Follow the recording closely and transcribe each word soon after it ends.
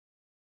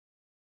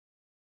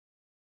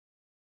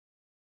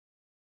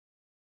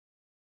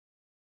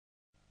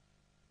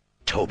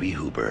Tobe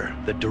Hooper,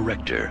 the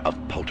director of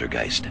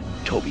Poltergeist.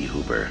 Tobe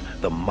Hooper,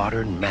 the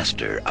modern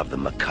master of the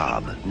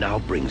macabre, now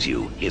brings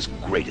you his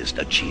greatest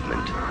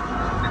achievement.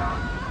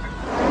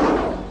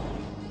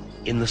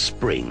 In the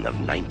spring of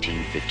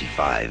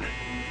 1955.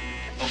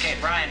 Okay,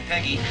 Brian,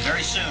 Peggy,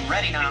 very soon.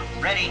 Ready now.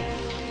 Ready.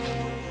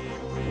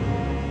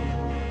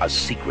 A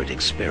secret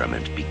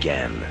experiment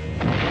began.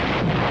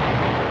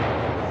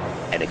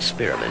 An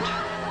experiment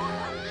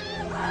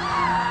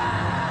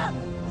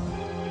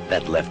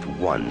that left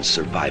one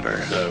survivor.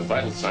 The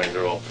vital signs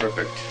are all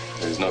perfect.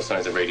 There's no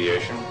signs of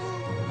radiation.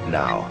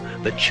 Now,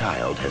 the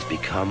child has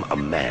become a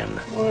man.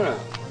 Well,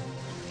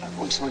 that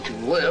looks like you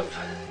live.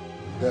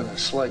 Got a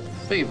slight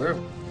fever.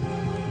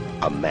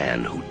 A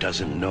man who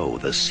doesn't know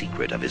the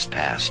secret of his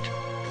past.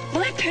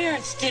 My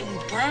parents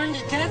didn't burn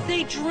to death,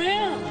 they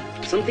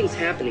drowned. Something's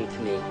happening to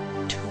me.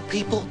 2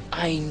 people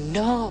I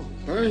know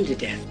burned to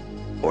death.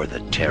 Or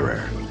the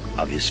terror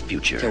of his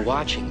future. They're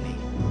watching me.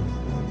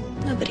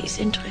 Nobody's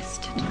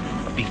interested.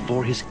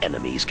 Before his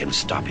enemies can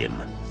stop him.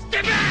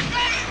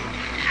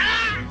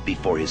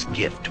 Before his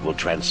gift will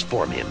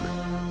transform him.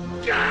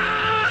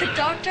 The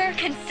doctor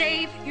can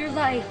save your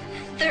life.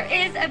 There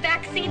is a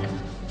vaccine.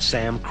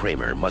 Sam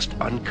Kramer must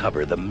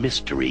uncover the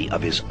mystery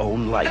of his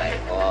own life.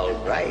 All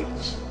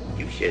right.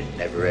 You should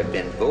never have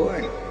been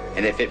born.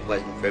 And if it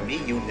wasn't for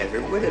me, you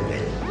never would have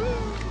been.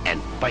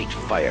 And fight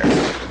fire.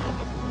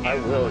 I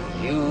will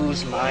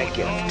use my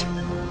gift.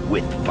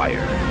 With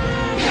fire.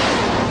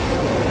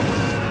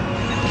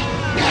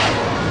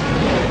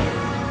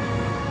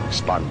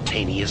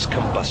 Spontaneous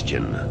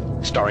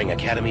Combustion. Starring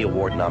Academy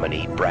Award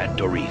nominee Brad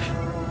Dourif,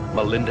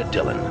 Melinda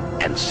Dillon,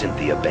 and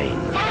Cynthia Bain.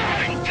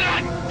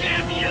 God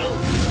damn you!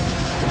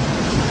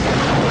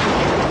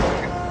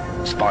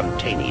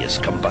 Spontaneous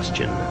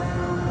Combustion.